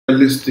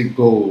unrealistic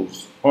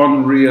goals.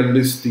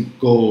 Unrealistic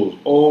goals.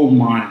 Oh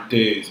my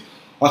days.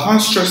 I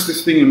can't stress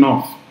this thing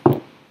enough.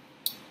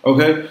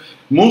 Okay?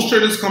 Most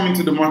traders come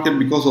into the market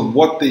because of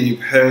what they've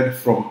heard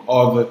from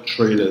other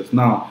traders.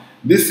 Now,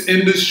 this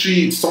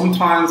industry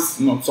sometimes,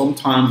 not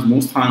sometimes,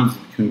 most times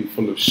it can be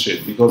full of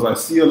shit, because I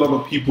see a lot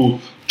of people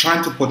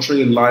trying to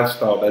portray a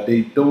lifestyle that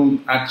they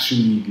don't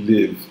actually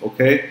live,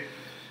 okay?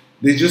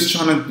 They're just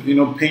trying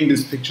to, paint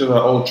this picture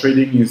that, oh,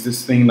 trading is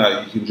this thing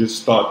that you can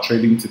just start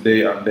trading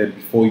today, and then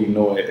before you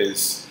know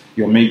it,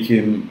 you're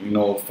making,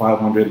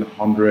 500,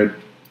 100,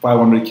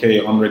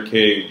 500K,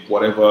 100K,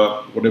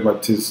 whatever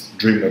it is,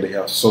 dream that they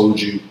have sold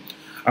you.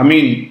 I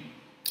mean,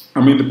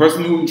 the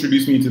person who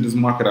introduced me to this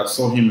market, I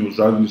saw him, he was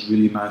driving this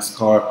really nice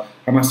car,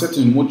 and I said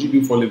to him, what do you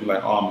do for a living?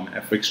 Like, oh, I'm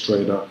an FX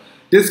trader.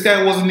 This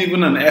guy wasn't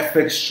even an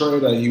FX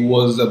trader. He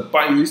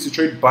used to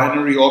trade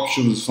binary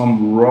options,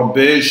 some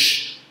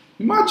rubbish.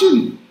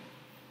 Imagine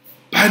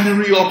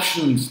binary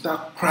options,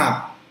 that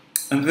crap.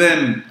 And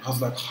then I was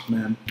like, oh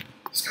man,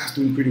 this guy's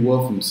doing pretty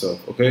well for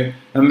himself, okay?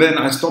 And then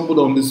I stumbled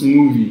on this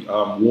movie,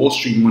 Wall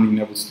Street Money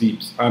Never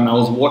Sleeps, and I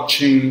was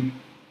watching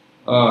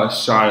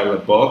Shia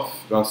LaBeouf,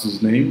 that's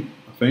his name,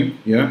 I think,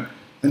 yeah?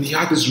 And he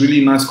had this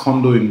really nice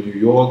condo in New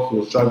York. He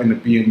was driving a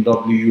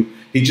BMW.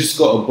 He just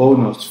got a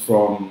bonus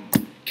from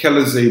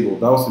Keller Zabel.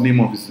 That was the name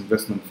of his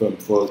investment firm.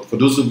 For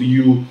those of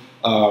you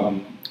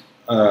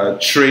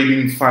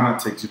trading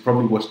fanatics, you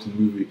probably watched the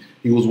movie.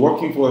 He was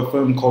working for a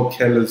firm called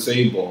Keller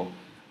Zabel,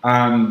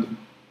 and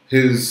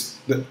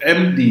the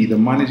MD, the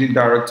managing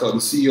director, the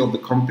CEO of the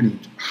company,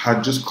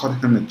 had just cut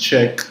him a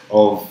check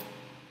of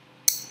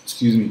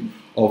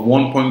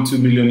 1.2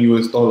 million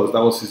US dollars.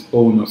 That was his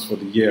bonus for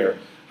the year.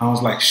 I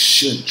was like,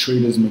 shit,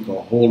 traders make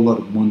a whole lot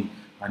of money.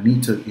 I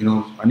need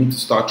to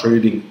start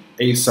trading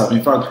ASAP.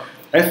 In fact,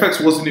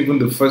 FX wasn't even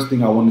the first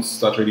thing I wanted to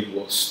start trading. It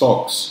was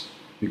stocks,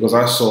 because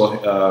I saw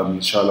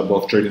Shia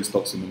LaBeouf trading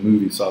stocks in the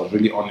movie, so I was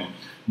really on it.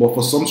 But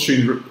for some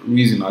strange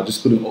reason, I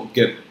just couldn't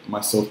get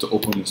myself to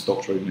open a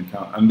stock trading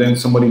account. And then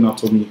somebody now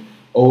told me,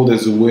 oh,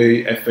 there's a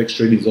way FX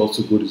trading is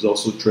also good. It's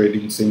also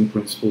trading, same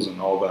principles and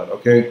all that,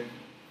 okay?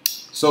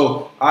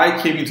 So I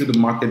came into the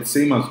market,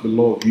 same as the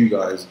law of you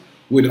guys,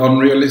 with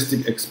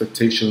unrealistic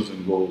expectations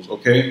and goals,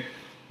 okay?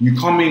 You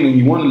come in and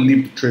you want to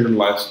live the trader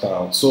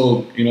lifestyle.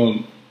 So,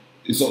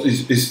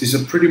 it's a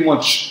pretty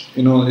much,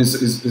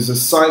 it's a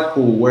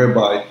cycle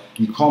whereby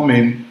you come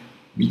in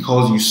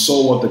because you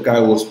saw what the guy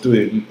was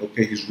doing.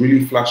 Okay, he's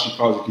really flashy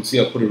cars. You can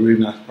see I put a really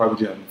nice private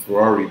jet and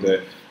Ferrari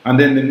there. And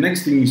then the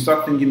next thing you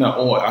start thinking that,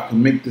 oh, I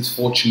can make this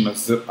fortune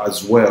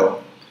as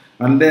well.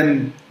 And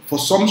then for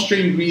some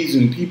strange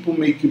reason, people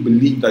make you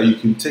believe that you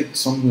can take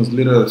something as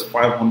little as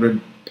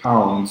 500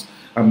 pounds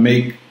and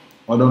make,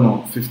 I don't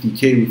know,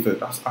 50K with it.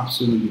 That's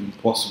absolutely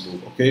impossible,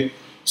 okay?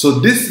 So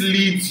this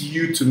leads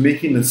you to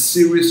making a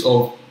series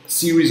of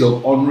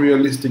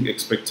unrealistic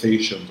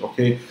expectations,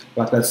 okay?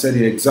 Like I said,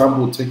 the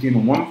example, taking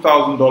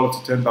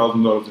 $1,000 to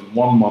 $10,000 in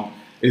 1 month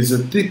is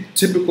a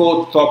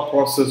typical thought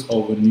process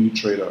of a new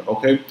trader,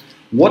 okay?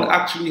 What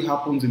actually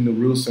happens in the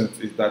real sense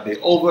is that they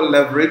over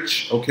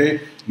leverage,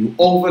 okay? You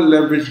over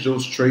leverage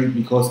those trades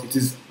because it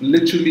is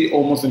literally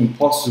almost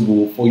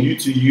impossible for you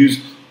to use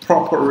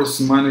proper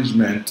risk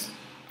management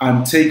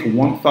and take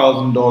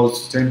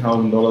 $1,000 to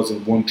 $10,000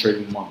 in one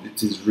trading month.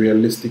 It is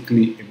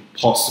realistically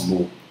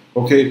impossible,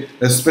 okay?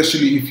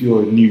 Especially if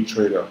you're a new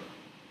trader.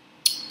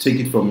 Take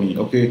it from me,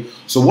 okay?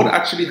 So what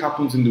actually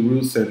happens in the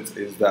real sense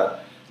is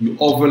that you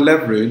over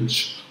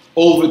leverage,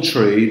 over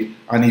trade,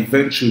 and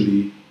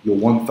eventually your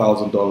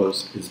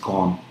 $1,000 is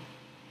gone.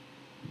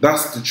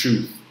 That's the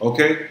truth,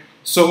 okay?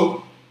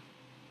 So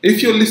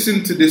if you're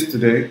listening to this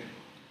today,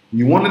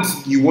 you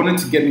wanted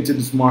to get into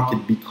this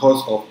market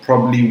because of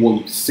probably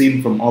what you've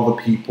seen from other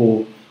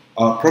people,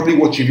 probably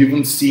what you've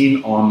even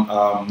seen on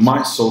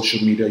my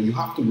social media. You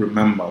have to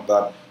remember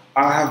that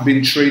I have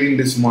been trading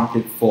this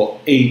market for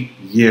 8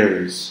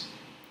 years.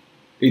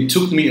 It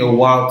took me a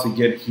while to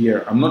get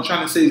here. I'm not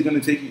trying to say it's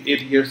going to take you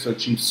 8 years to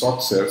achieve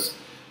success.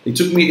 It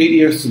took me 8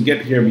 years to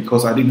get here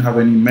because I didn't have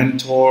any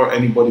mentor,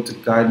 anybody to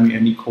guide me,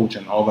 any coach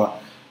and all that.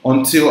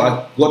 Until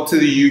I got to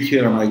the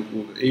UK and I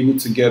was able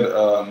to get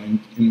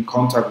in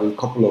contact with a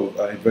couple of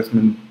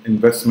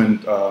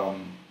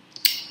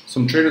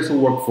some traders who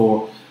work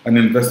for an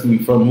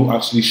investment firm who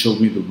actually showed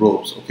me the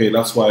ropes. Okay,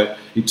 that's why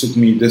it took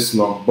me this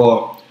long.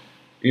 But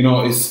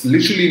it's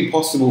literally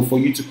impossible for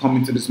you to come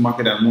into this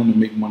market and want to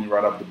make money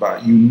right off the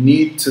bat. You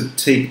need to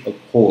take a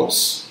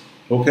course.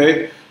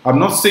 Okay, I'm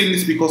not saying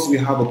this because we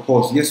have a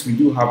course. Yes, we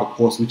do have a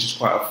course which is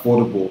quite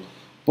affordable.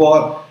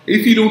 But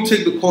if you don't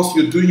take the course,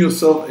 you're doing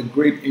yourself a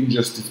great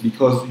injustice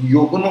because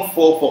you're going to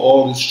fall for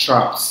all these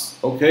traps,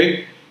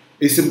 okay?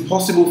 It's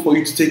impossible for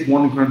you to take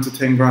 1 grand to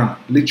 10 grand.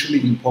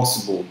 Literally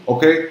impossible,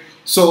 okay?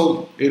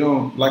 So,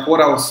 like what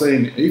I was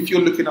saying, if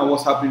you're looking at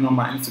what's happening on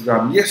my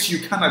Instagram, yes, you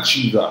can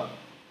achieve that.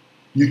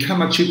 You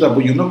can achieve that,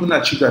 but you're not going to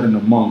achieve that in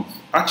a month.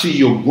 Actually,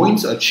 you're going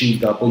to achieve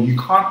that, but you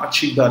can't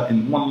achieve that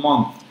in 1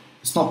 month.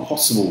 It's not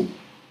possible,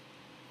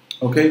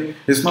 okay?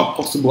 It's not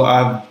possible.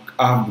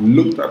 I've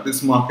looked at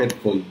this market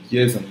for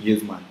years and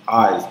years, my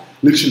eyes.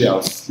 Literally,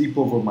 I'll sleep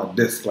over my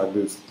desk like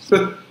this.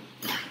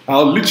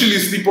 I'll literally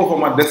sleep over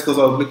my desk because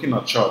I was looking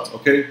at charts,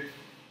 okay?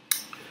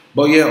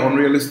 But yeah,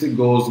 unrealistic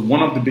goals,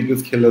 one of the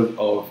biggest killers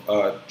of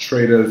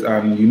traders,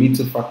 and you need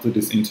to factor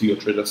this into your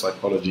trader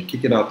psychology.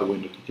 Kick it out the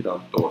window, kick it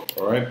out the door,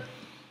 all right?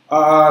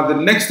 The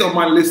next on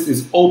my list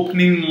is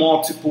opening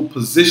multiple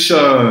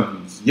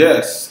positions.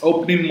 Yes,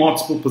 opening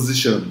multiple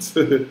positions.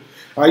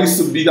 I used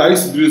to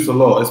do this a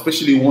lot,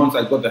 especially once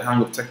I got the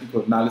hang of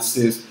technical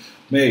analysis.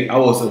 Mate,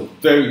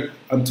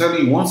 I'm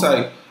telling you, once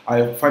I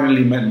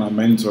finally met my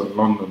mentor in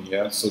London,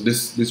 yeah, so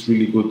this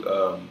really good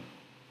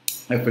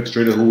FX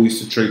trader who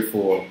used to trade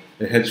for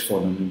a hedge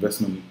fund and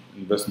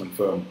investment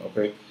firm,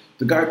 okay?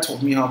 The guy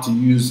taught me how to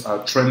use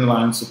trend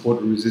line, support,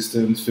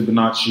 resistance,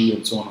 Fibonacci,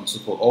 and so on and so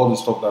forth. All the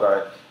stuff that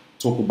I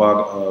talk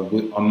about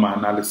on my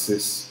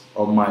analysis,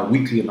 on my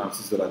weekly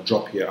analysis that I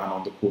drop here and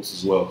on the course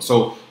as well.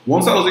 So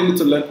once I was able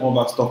to learn all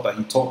that stuff that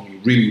he taught me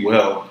really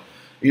well,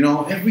 you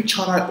know, every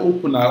chart I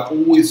opened, I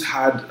always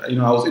had, you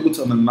know, I was able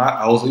to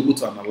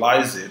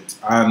analyze it,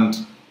 and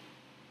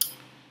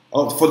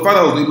for the fact that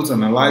I was able to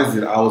analyze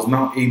it, I was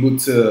now able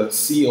to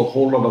see a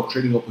whole lot of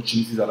trading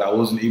opportunities that I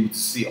wasn't able to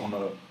see on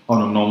a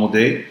normal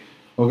day.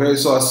 Okay,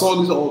 so I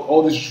saw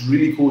all these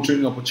really cool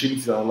trading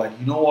opportunities. I was like,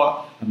 you know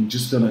what? I'm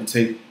just gonna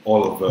take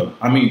all of them.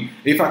 I mean,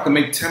 if I can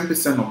make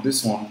 10% of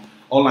this one,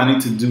 all I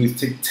need to do is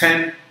take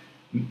 10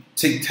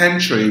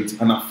 trades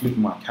and I flip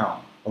my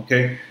account.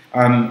 Okay,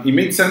 and it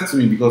made sense to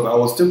me because I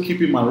was still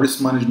keeping my risk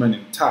management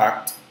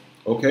intact.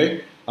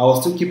 Okay, I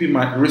was still keeping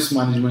my risk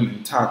management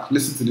intact.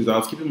 Listen to this. I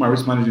was keeping my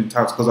risk management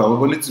intact because I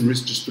wanted to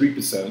risk just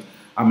 3%.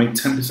 I make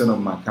 10%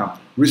 of my account.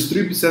 Risk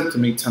 3% to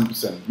make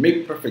 10%.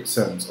 Make perfect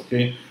sense.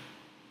 Okay.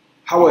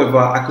 However,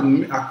 I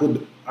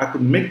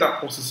could make that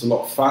process a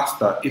lot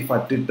faster if I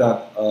did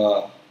that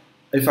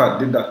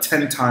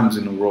 10 times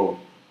in a row.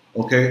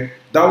 Okay,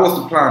 that was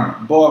the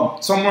plan. But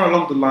somewhere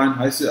along the line,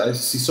 I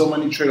see so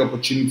many trade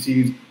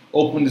opportunities.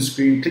 Open the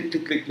screen, click,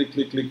 click, click, click,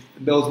 click, click.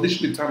 There was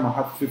literally a time I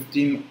had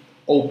 15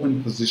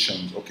 open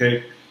positions.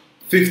 Okay,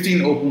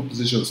 15 open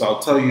positions. So I'll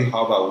tell you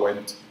how that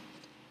went.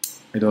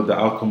 You know, the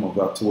outcome of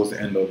that towards the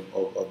end of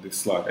this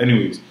slide.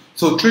 Anyways,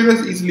 so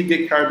traders easily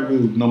get carried away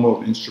with the number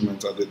of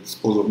instruments at their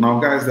disposal. Now,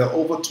 guys, there are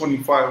over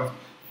 25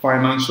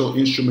 financial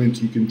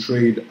instruments you can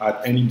trade at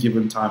any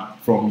given time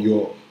from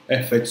your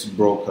FX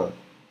broker.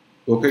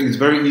 Okay, it's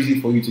very easy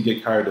for you to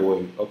get carried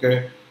away.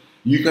 Okay,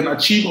 you can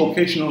achieve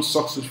occasional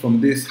success from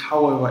this.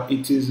 However,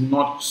 it is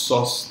not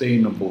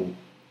sustainable.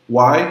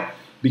 Why?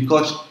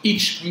 Because can you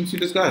see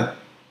this guy?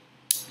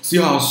 See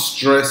how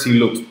stressed he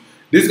looks.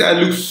 This guy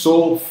looks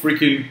so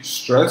freaking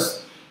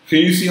stressed. Can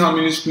you see how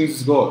many screens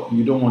he's got?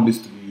 You don't want this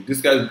to be.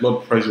 This guy's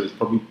blood pressure is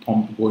probably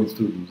pumped going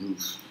through the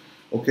roof.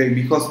 Okay,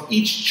 because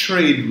each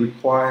trade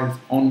requires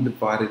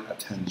undivided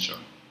attention.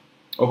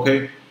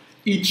 Okay,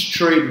 each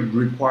trade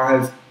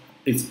requires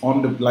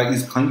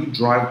can you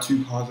drive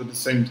two cars at the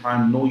same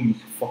time? No, you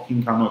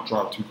fucking cannot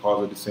drive two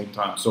cars at the same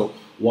time. So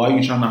why are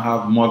you trying to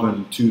have more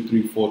than 2,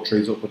 3, 4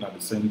 trades open at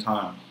the same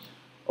time?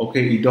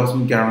 Okay, it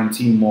doesn't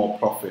guarantee more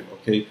profit.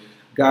 Okay.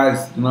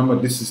 Guys, remember,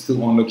 this is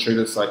still under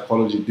trader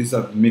psychology. These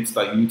are myths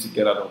that you need to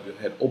get out of your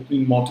head.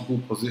 Opening multiple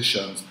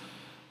positions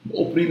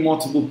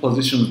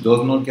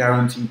does not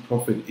guarantee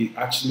profit. It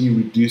actually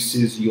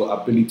reduces your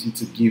ability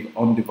to give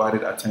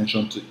undivided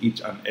attention to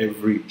each and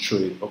every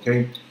trade,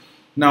 okay?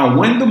 Now,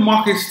 when the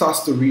market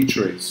starts to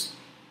retrace,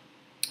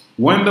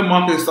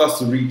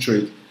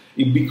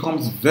 it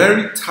becomes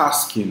very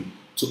tasking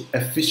to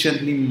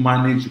efficiently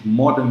manage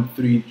more than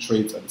 3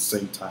 trades at the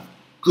same time.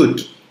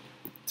 Good.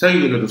 Tell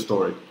you a little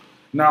story.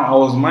 Now, I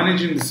was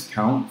managing this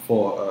account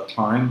for a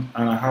client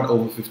and I had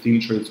over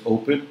 15 trades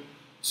open.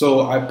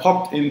 So I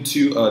popped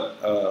into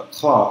a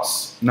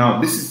class. Now,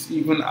 this is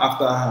even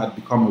after I had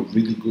become a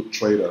really good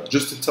trader.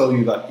 Just to tell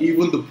you that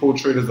even the pro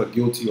traders are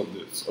guilty of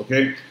this,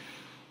 okay?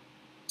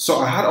 So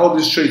I had all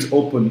these trades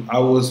open. I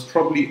was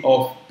probably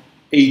off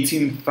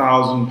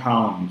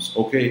 £18,000,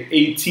 okay?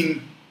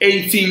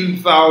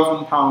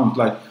 18,000 pounds.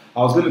 Like, I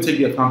was going to take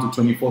the account to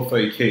 24,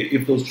 30K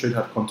if those trades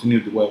had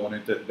continued the way I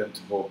wanted them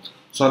to go.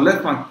 So I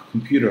left my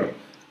computer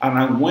and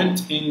I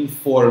went in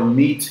for a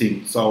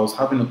meeting. So I was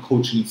having a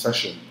coaching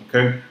session,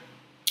 okay?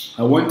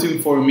 I went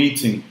in for a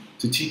meeting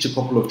to teach a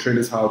couple of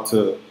traders how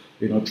to,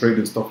 you know, trade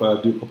and stuff like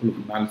that, do a couple of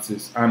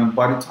analysis. And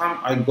by the time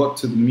I got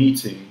to the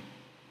meeting,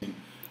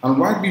 and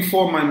right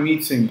before my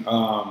meeting,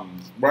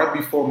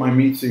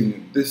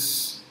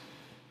 this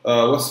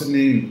what's her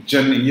name?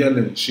 Janet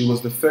Yellen. She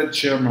was the Fed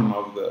chairman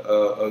of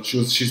the.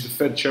 She's the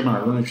Fed chairman.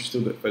 I don't know if she's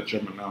still the Fed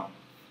chairman now,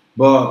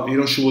 but you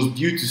know she was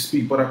due to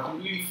speak. But I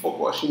completely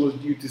forgot she was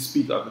due to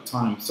speak at the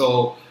time.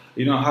 So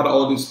you know I had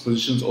all these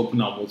positions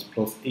open. I was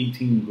plus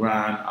 18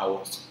 grand. I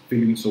was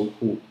feeling so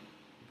cool,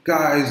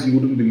 guys. You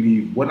wouldn't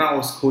believe when I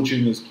was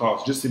coaching this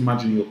class. Just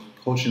imagine you're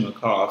coaching a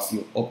class.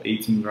 You're up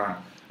 18 grand,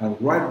 and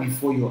right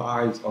before your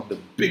eyes on the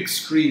big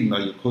screen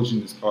that you're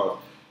coaching this class.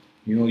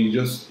 You know,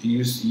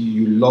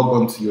 you log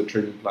onto your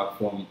trading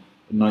platform,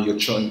 now your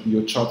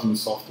charting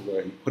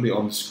software, you put it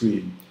on the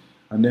screen,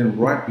 and then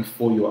right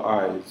before your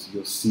eyes,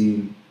 you're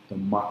seeing the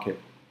market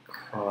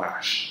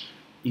crash.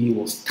 it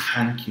was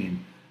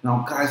tanking.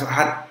 Now, guys, I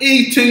had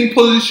 18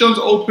 positions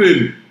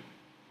open.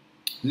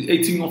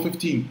 18 or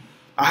 15.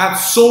 I had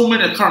so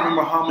many, I can't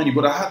remember how many,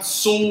 but I had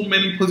so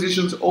many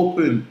positions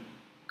open.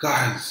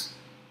 Guys,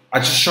 I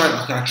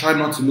tried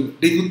not to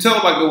look. They could tell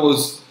like I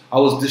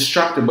was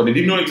distracted, but they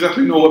didn't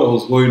exactly know what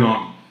was going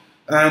on.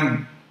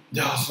 And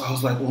yeah, I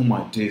was like, oh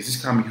my days,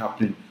 this can't be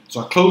happening.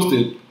 So I closed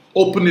it,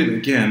 opened it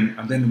again,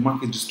 and then the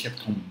market just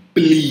kept on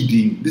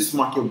bleeding. This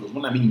market was,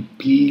 when I mean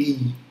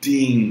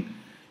bleeding,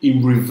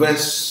 it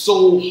reversed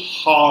so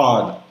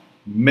hard,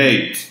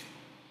 mate.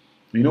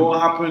 You know what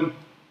happened?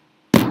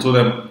 I told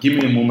them, give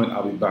me a moment,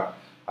 I'll be back.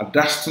 I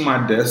dashed to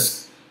my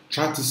desk,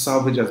 tried to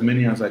salvage as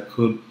many as I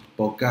could,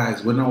 but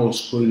guys, when I was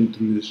scrolling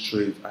through this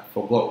trade, I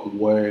forgot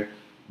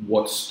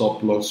what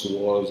stop loss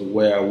was,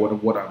 what I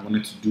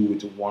wanted to do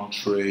with the one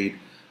trade.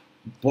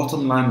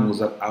 Bottom line was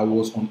that I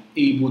was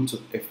unable to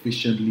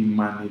efficiently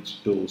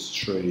manage those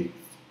trades.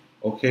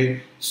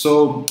 Okay,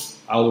 so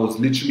I was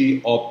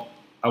literally up.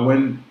 I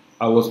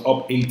was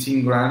up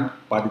 18 grand.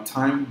 By the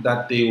time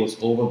that day was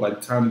over, by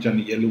the time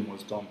Johnny Yellen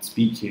was done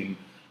speaking,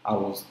 I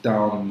was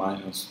down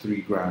minus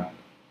 3 grand.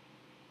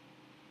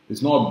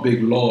 It's not a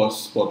big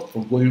loss, but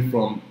for going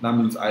from, that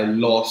means I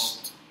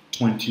lost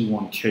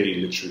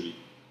 21K literally.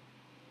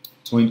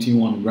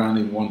 21 grand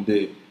in one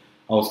day.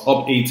 I was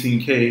up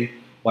 18K.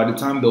 By the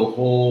time the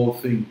whole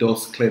thing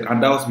dust cleared,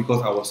 and that was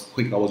because I was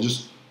quick. I was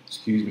just,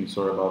 excuse me,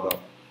 sorry about that.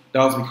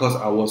 That was because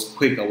I was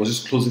quick. I was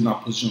just closing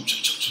that position.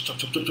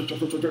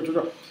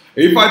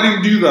 If I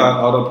didn't do that,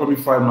 I would have probably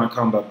fired my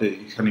account that day.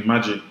 You can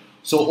imagine.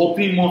 So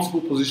opening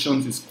multiple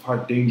positions is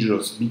quite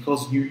dangerous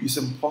because it's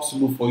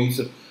impossible for you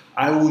to.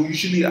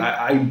 Ideally,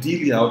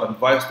 I would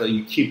advise that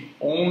you keep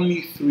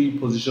only 3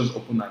 positions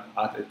open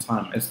at a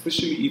time,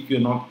 especially if you're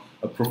not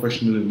a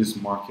professional in this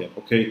market,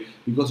 okay?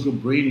 Because your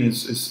brain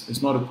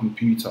is not a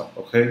computer,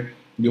 okay?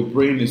 Your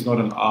brain is not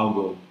an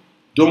algo.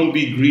 Don't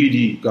be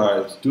greedy,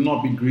 guys. Do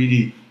not be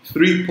greedy.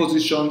 3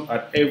 positions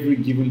at every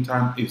given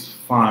time is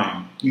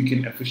fine. You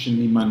can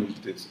efficiently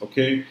manage this,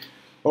 okay?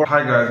 All right,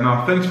 hi guys,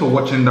 now thanks for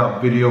watching that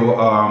video.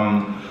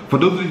 For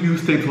those of you who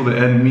stay till the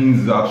end,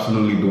 means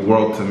absolutely the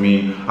world to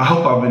me. I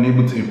hope I've been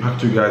able to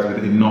impact you guys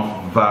with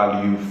enough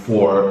value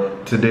for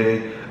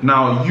today.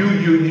 Now,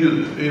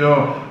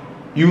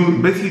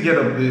 you basically get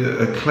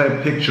a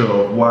clear picture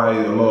of why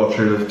a lot of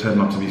traders tend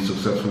not to be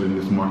successful in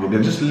this market.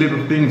 They're just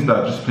little things that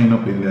are just playing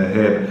up in their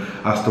head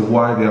as to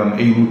why they're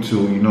unable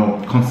to,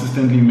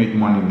 consistently make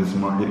money in this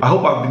market. I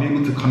hope I've been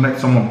able to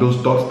connect some of those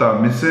dots that are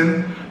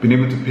missing, been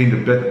able to paint a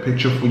better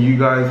picture for you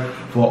guys.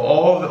 For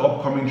all the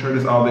upcoming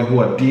traders out there who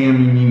are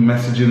DMing me,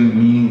 messaging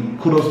me,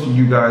 kudos to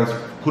you guys.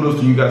 Kudos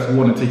to you guys who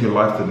want to take your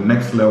life to the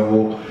next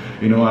level.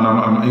 And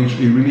it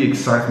really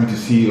excites me to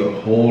see a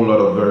whole lot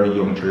of very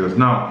young traders.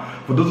 Now,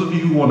 for those of you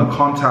who want to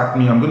contact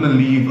me, I'm going to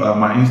leave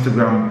my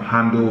Instagram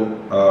handle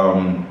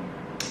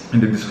in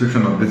the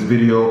description of this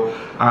video.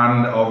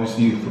 And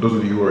obviously, for those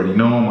of you who already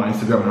know, my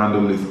Instagram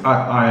handle is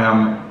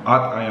 @Iam_Dapo.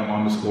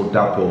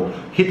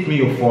 Hit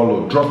me a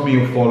follow, drop me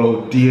a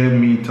follow, DM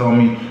me, tell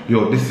me,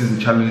 yo, this is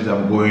the challenge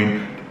I'm going.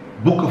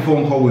 Book a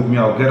phone call with me,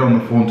 I'll get on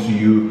the phone to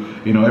you.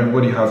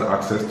 Everybody has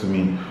access to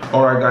me.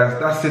 Alright guys,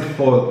 that's it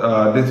for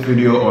this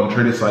video on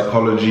trading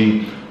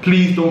psychology.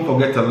 Please don't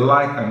forget to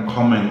like and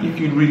comment. If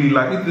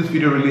this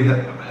video really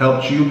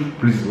helped you,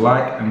 please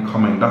like and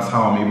comment. That's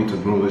how I'm able to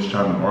grow this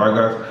channel. Alright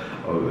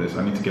guys,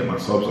 I need to get my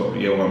subs up.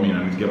 You get what I mean?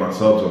 I need to get my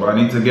subs up. I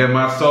need to get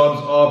my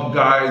subs up,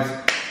 guys.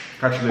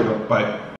 Catch you later. Bye.